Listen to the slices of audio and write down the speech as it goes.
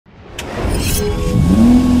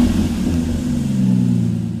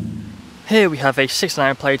Here we have a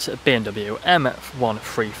 69 plate BMW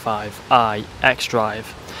M135I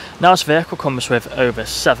XDRIVE. Now this vehicle comes with over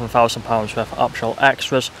 £7,000 worth of optional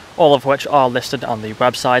extras, all of which are listed on the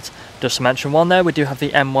website. Just to mention one there, we do have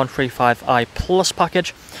the M135I Plus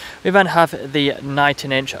package. We then have the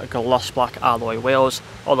 19-inch gloss black alloy wheels,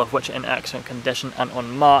 all of which are in excellent condition and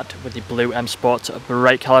unmarked, with the blue M Sport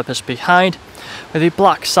brake calipers behind. With the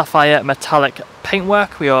black sapphire metallic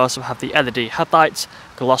paintwork, we also have the LED headlights,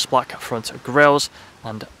 gloss black front grills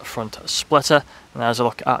and front splitter, and there's a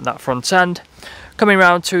look at that front end. Coming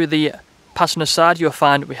round to the passenger side, you'll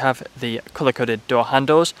find we have the colour-coded door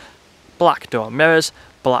handles, black door mirrors,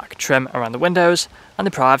 black trim around the windows and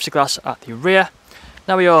the privacy glass at the rear.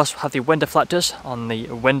 Now we also have the wind deflectors on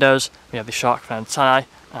the windows, we have the shark fin antennae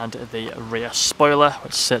and the rear spoiler,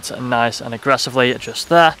 which sits nice and aggressively just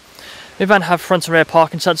there. We then have front and rear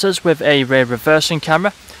parking sensors with a rear reversing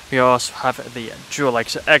camera. We also have the dual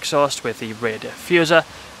exhaust with the rear diffuser.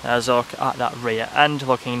 There's a look at that rear end,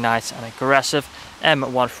 looking nice and aggressive.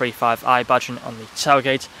 M135I badging on the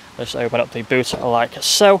tailgate. Let's open up the boot like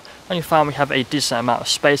so, and you find we have a decent amount of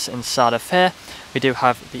space inside of here. We do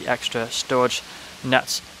have the extra storage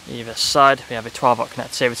nets either side. We have a 12-volt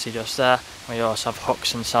connectivity just there. We also have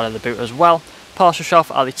hooks inside of the boot as well. Parcel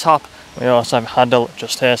shelf at the top. We also have a handle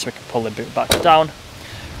just here so we can pull the boot back down.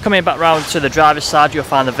 Coming back round to the driver's side, you'll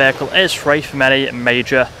find the vehicle is free from any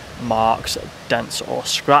major marks, dents or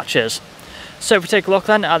scratches. So if we take a look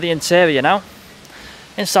then at the interior now,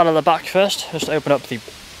 inside of the back first, just open up the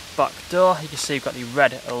back door. You can see you've got the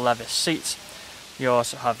red leather seats. You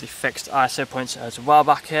also have the fixed ISO points as well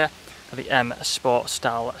back here, the M Sport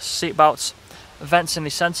style seat belts, vents in the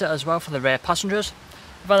centre as well for the rear passengers.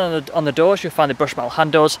 Then on the doors you'll find the brush metal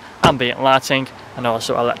handles, ambient lighting and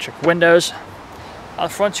also electric windows. At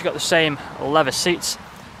the front you've got the same leather seats.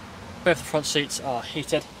 Both the front seats are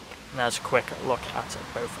heated, and there's a quick look at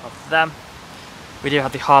both of them. We do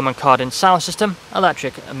have the Harman Kardon sound system,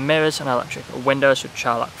 electric mirrors and electric windows with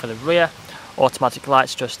child lock for the rear, automatic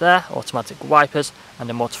lights just there, automatic wipers and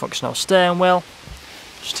a multifunctional steering wheel.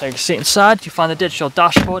 Just take a seat inside, you find the digital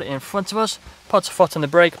dashboard in front of us. Put a foot on the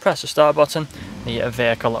brake, press the start button, the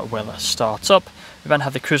vehicle will start up. We then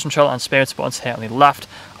have the cruise control and speedometer buttons here on the left,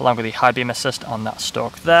 along with the high beam assist on that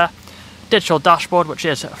stalk there. Digital dashboard, which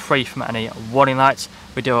is free from any warning lights.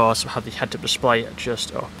 We do also have the heads-up display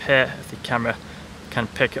just up here if the camera can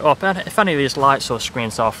pick it up, and if any of these lights or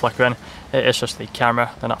screens are flickering, it is just the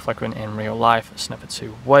camera, they're not flickering in real life, it's nothing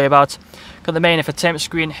to worry about. Got the main infotainment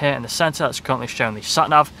screen here in the centre, that's currently showing the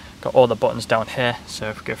sat-nav. Got all the buttons down here, so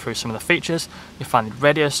if we go through some of the features, you find the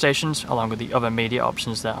radio stations along with the other media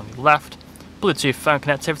options there on the left. Bluetooth phone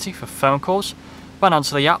connectivity for phone calls. Then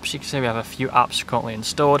onto the apps, you can see we have a few apps currently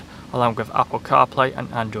installed, along with Apple CarPlay and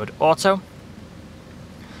Android Auto.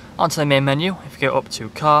 Onto the main menu, if you go up to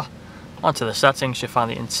car, onto the settings, you'll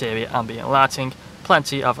find the interior ambient lighting,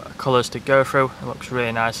 plenty of colours to go through. It looks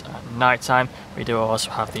really nice at night time. We do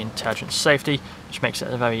also have the intelligent safety, which makes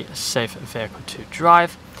it a very safe vehicle to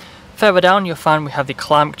drive. Further down you'll find we have the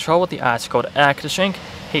climate control with the ice-cold air conditioning,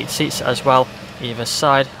 heat seats as well either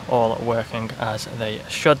side, all working as they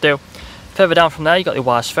should do. Further down from there you've got the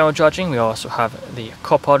wireless phone charging. We also have the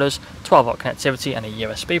cup holders, 12-volt connectivity and a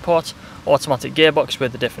USB port, automatic gearbox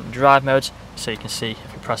with the different drive modes, so you can see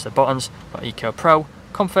if you press the buttons, got Eco Pro,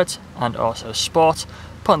 Comfort and also Sport.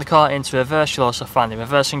 Putting the car into reverse, you'll also find the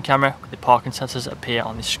reversing camera with the parking sensors appear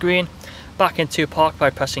on the screen. Back into park by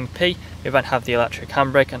pressing P, you then have the electric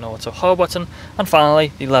handbrake and auto hold button, and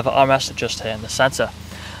finally the leather armrest just here in the centre.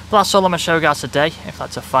 But that's all I'm going to show you guys today. If you'd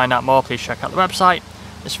like to find out more, please check out the website.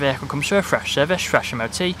 This vehicle comes through a fresh service, fresh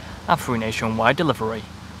MOT and free nationwide delivery.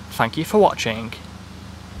 Thank you for watching.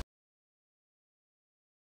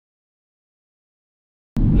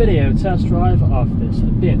 Video test drive of this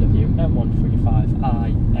BMW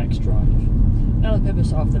M135i XDRIVE. Now the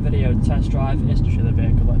purpose of the video test drive is to show the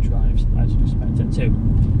vehicle that drives as you'd expect it to.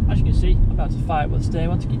 As you can see, I'm about to fire it with the steering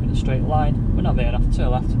wheel to keep it in a straight line. We're not veering off to the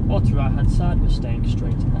left or to the right hand side, we're staying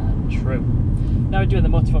straight and true. Now we're doing the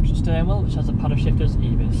multifunction steering wheel, which has the paddle shifters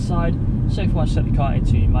either side. So if you want to set the car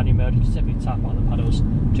into manual mode, you can simply tap on the paddles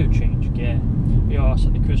to change gear. We also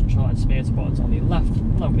have the cruise control and speedometer buttons on the left,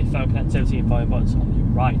 along with the phone connectivity and volume buttons on the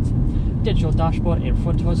right. Digital dashboard in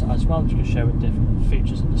front of us as well, which can show different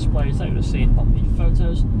features and displays that you would have seen on the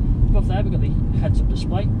photos. Above there we've got the heads-up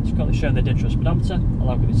display, which is currently showing the digital speedometer,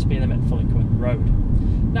 along with the speed limit fully covered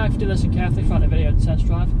road. Now if you do listen carefully throughout the video test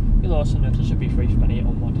drive, you'll also notice you'll be free from any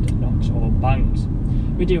unwanted knocks or bangs.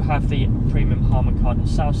 We do have the premium Harman Kardon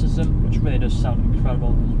sound system, which really does sound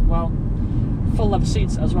incredible as well. Full leather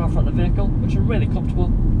seats as well throughout the vehicle, which are really comfortable.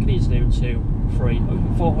 You can easily do 2, 3, or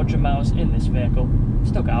even 400 miles in this vehicle,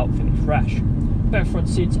 still get out feeling fresh. Both front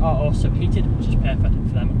seats are also heated, which is perfect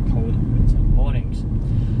for them cold winter mornings.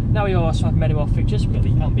 Now we also have many more features. We've got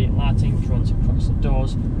the ambient lighting which runs across the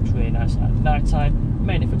doors, which is really nice at night time.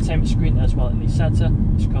 Main infotainment screen as well in the centre,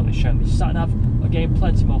 which is currently showing the sat nav. Again,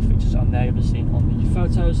 plenty more features on there you'll be seeing on the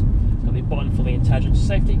photos. We've got the button for the intelligent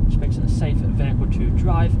safety, which makes it a safe vehicle to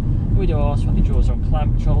drive. And we do also have the dual zone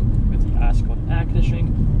climate control with the ice cold air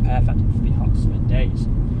conditioning, perfect for the hot summer days.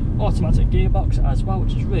 Automatic gearbox as well,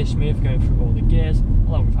 which is really smooth going through all the gears,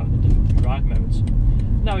 along with having the different drive modes.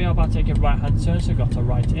 Now we are about to take a right hand turn, so we've got a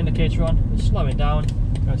right indicator on. We're slowing down,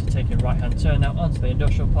 we're going to take a right hand turn now onto the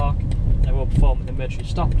industrial park, and we'll perform an emergency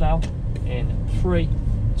stop now in 3,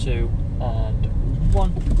 2 and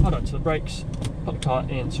 1. Hold on to the brakes, put the car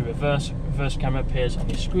into reverse, reverse camera appears on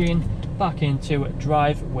the screen, back into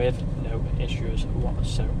drive with no issues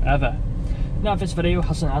whatsoever. Now if this video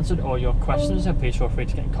hasn't answered all your questions, then please feel free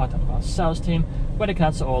to get in contact with our sales team, where they can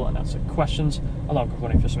answer all unanswered questions, along with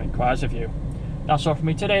running for some inquiries with you. That's all from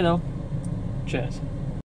me today though. Cheers.